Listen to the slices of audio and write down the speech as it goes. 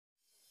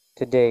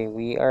Today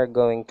we are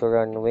going to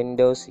run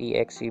Windows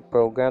EXE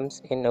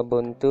programs in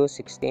Ubuntu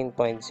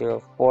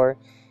 16.04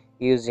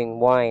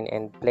 using Wine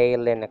and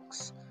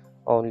PlayOnLinux,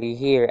 only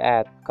here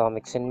at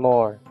Commix and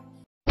More.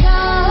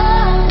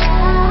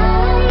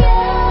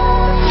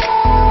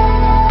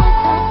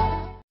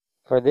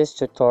 For this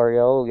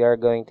tutorial, we are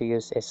going to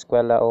use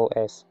Eskwela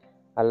OS,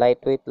 a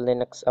lightweight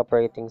Linux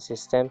operating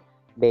system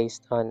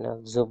based on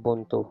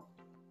Xubuntu.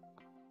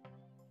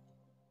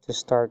 To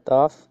start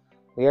off,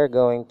 we are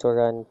going to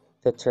run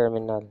the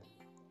terminal.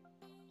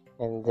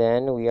 And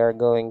then we are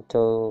going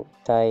to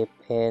type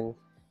in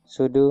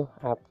sudo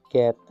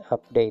apt-get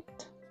update.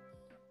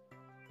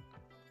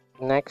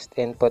 Next,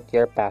 input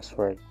your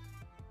password.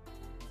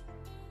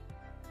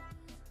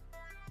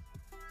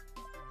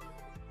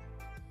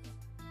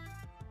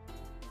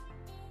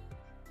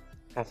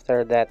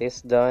 After that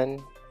is done,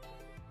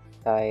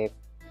 type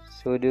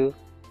sudo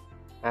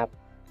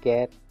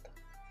apt-get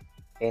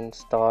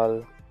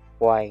install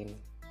wine.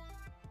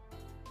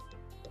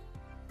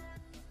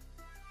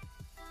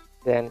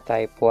 Then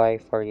type Y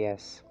for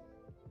yes.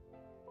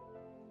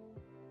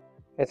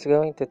 It's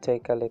going to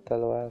take a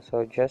little while,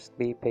 so just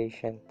be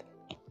patient.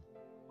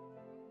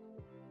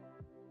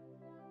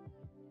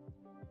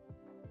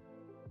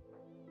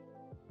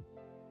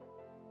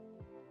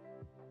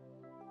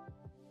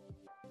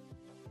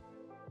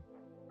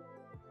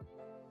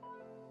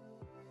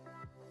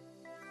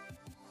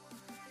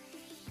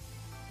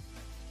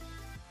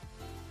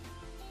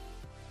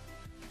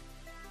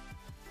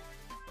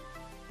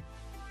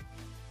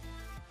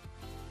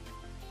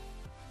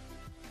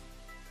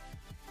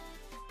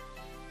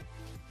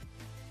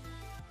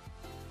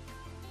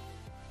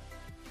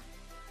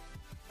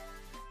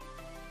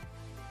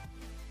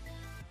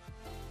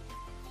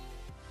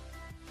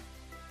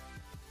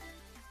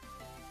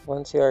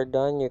 Once you are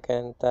done, you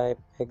can type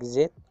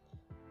exit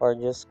or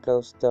just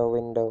close the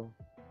window.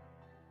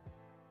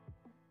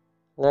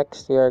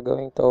 Next, we are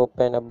going to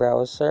open a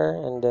browser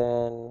and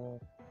then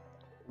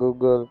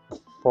Google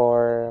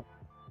for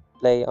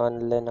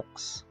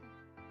PlayOnLinux.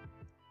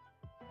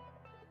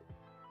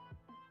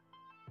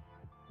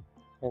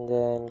 And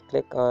then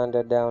click on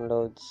the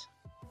downloads.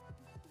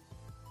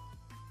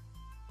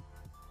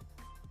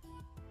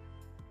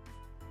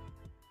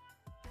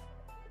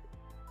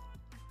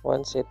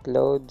 Once it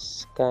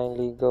loads,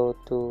 kindly go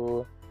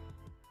to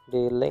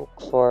the link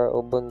for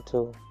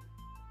Ubuntu.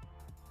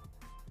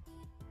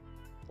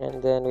 And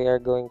then we are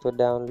going to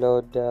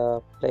download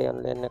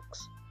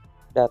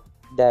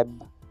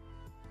PlayOnLinux.deb.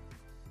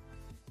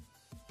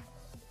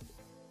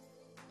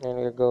 And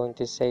we're going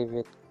to save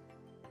it.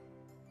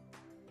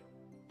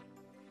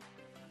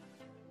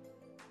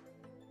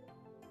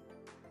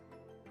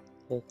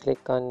 Okay,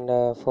 click on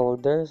the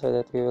folder so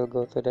that we will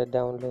go to the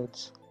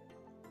downloads.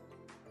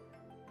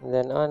 And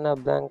then on a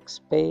blank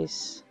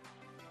space,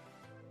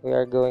 we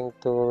are going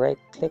to right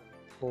click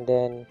and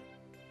then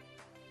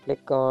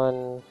click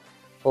on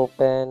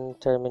open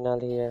terminal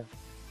here.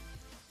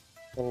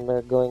 And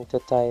we're going to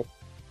type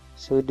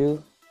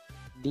sudo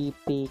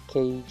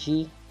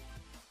dpkg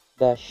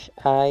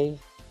 -i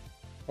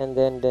and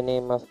then the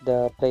name of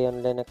the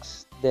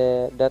PlayOnLinux,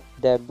 the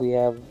 .deb we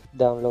have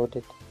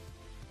downloaded.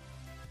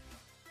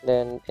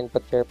 Then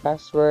input your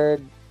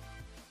password,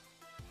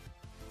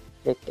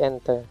 click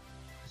enter,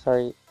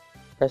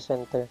 press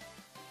enter.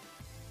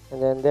 And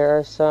then there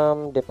are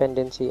some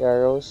dependency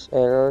errors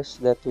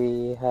that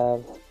we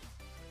have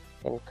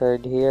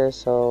incurred here,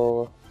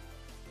 so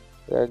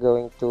we are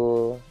going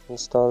to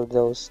install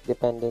those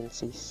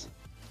dependencies.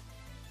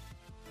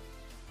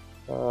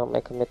 I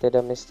committed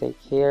a mistake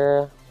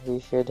here. We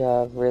should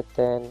have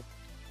written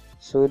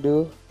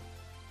sudo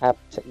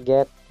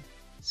apt-get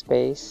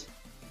space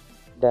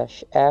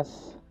 -f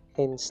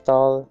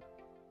install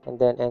and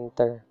then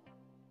enter.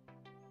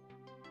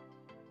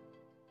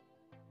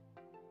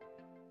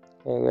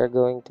 Okay, we are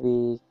going to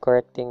be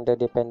correcting the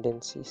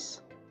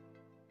dependencies.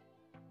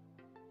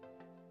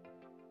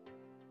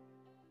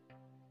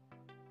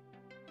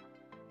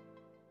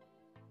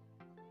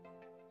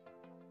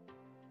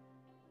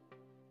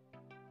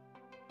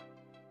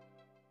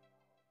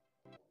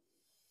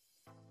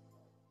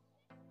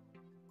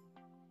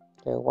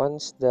 Okay,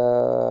 once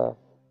the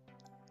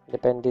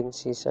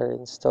dependencies are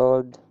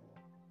installed,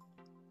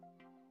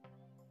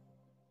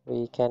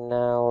 we can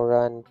now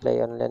run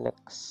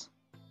PlayOnLinux.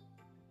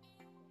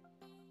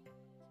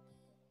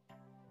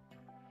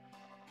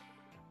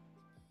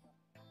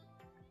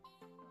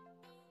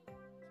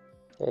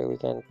 Okay, we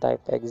can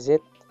type exit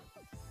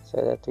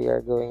so that we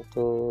are going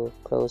to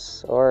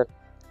close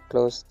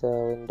the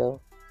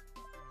window,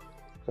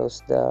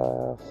 close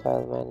the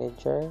file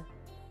manager.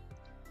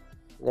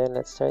 Then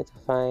let's try to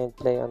find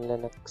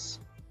PlayOnLinux.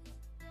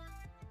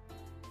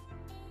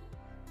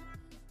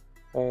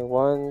 Okay,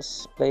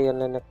 once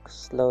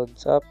PlayOnLinux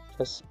loads up,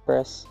 just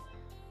press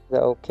the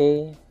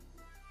OK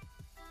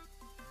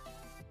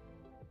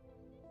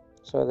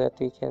so that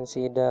we can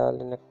see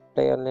the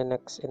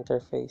PlayOnLinux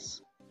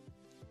interface.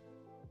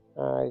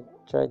 I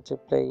tried to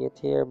play it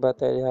here,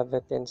 but I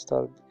haven't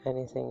installed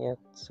anything yet,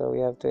 so we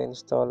have to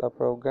install a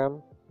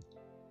program.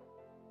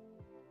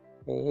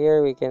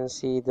 Here we can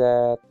see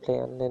that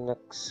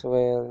PlayOnLinux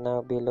will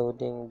now be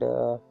loading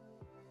the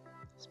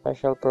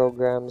special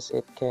programs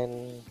it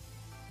can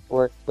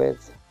work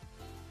with.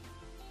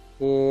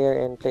 Here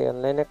in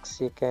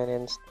PlayOnLinux, you can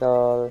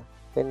install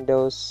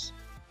Windows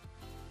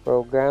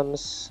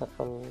programs.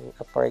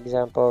 For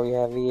example, we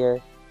have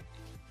here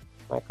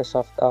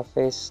Microsoft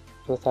Office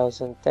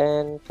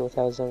 2010,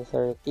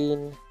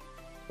 2013,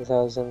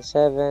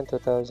 2007,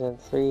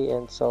 2003,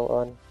 and so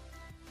on.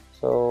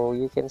 So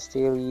you can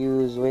still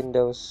use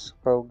Windows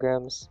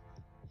programs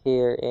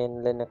here in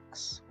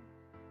Linux.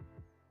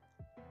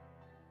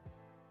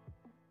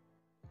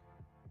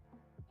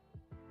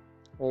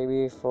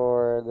 Maybe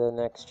for the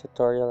next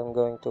tutorial I'm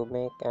going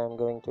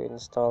to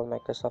install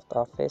Microsoft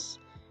Office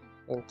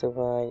into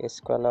my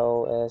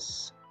Eskwela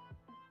OS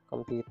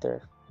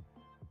computer.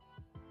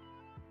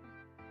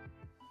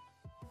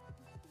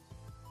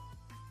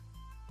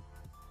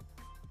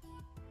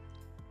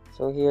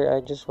 So here I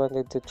just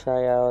wanted to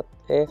try out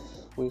if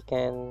we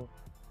can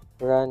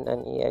run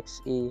an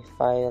EXE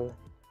file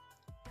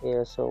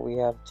here. So we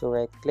have to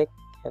right click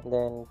and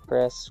then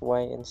press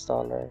Wine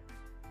installer.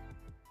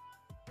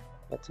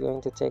 It's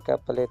going to take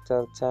up a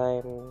little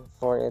time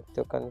for it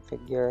to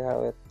configure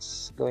how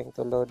it's going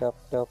to load up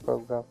the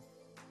program.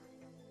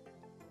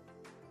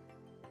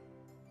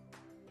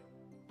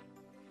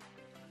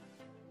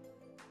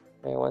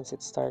 And once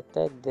it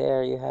started,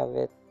 there you have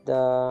it,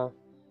 the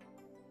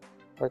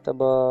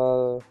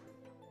portable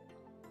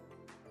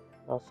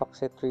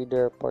Foxit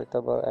Reader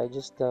portable. I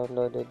just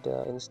downloaded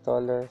the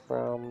installer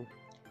from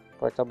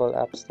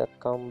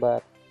portableapps.com,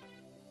 but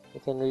you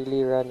can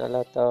really run a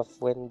lot of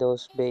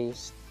Windows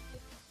based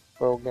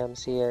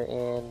programs here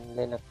in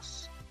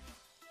Linux.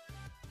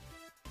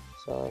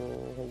 So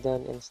I'm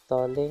done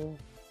installing.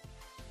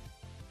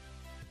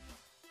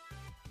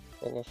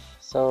 Finish.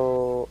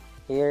 So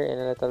here in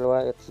a little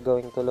while it's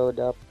going to load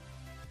up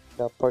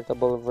the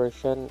portable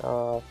version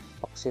of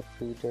Foxit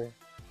Reader.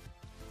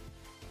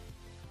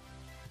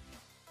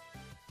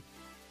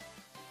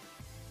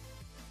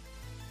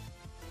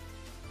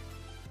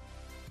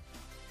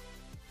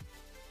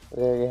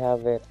 There you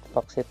have it.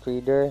 Foxit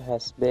Reader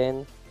has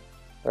been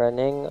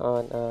running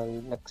on a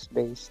Linux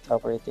based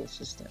operating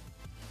system.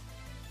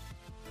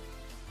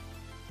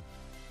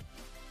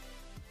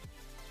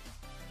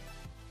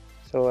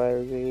 So I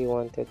really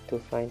wanted to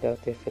find out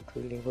if it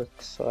really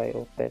works, so I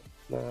opened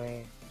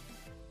my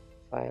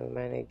file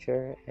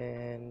manager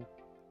and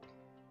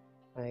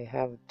I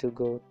have to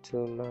go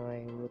to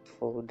my root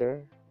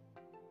folder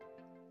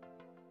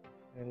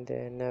and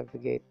then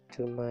navigate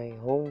to my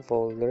home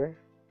folder.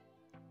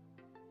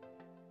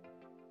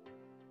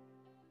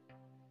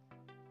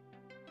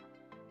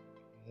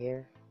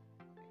 Here,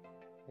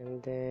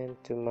 and then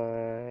to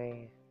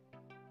my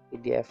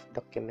PDF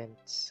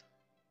documents.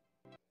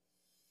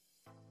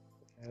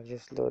 I'll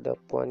just load up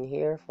one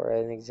here for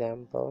an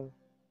example.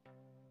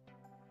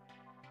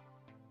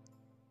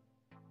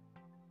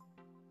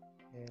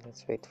 And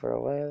let's wait for a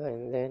while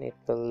and then it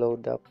will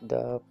load up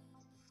the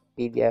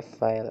PDF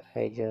file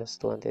I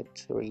just wanted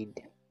to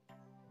read.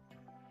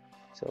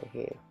 So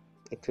here,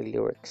 it really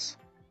works.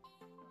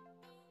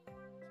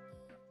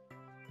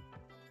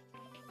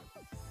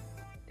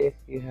 If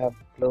you have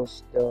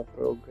closed the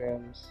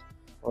programs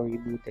or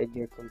rebooted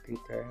your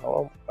computer,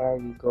 how are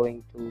you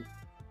going to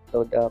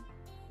load up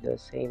the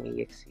same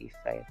EXE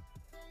file?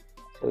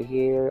 So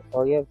here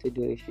all you have to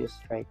do is just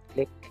right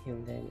click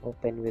and then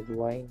open with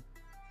Wine.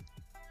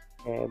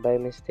 By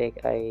mistake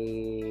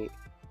I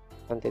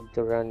wanted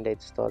to run the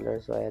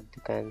installer, so I had to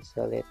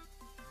cancel it.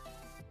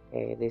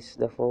 This is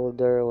the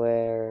folder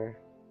where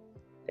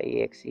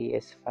the EXE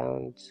is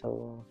found,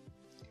 so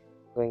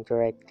I'm going to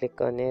right click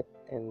on it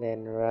and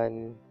then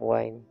run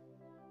Wine,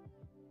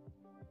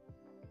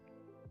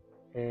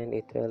 and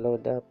it will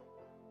load up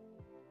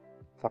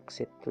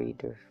Foxit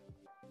Reader.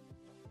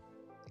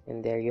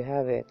 And there you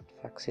have it.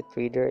 Foxit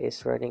Reader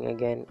is running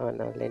again on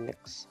a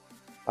Linux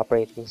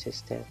operating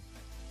system.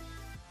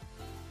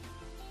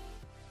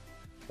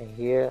 And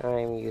here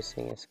I'm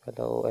using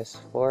Eskwela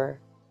OS 4.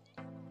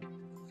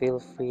 Feel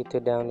free to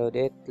download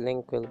it.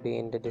 Link will be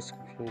in the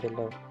description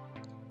below.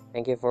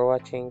 Thank you for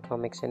watching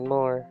Comics and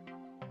More.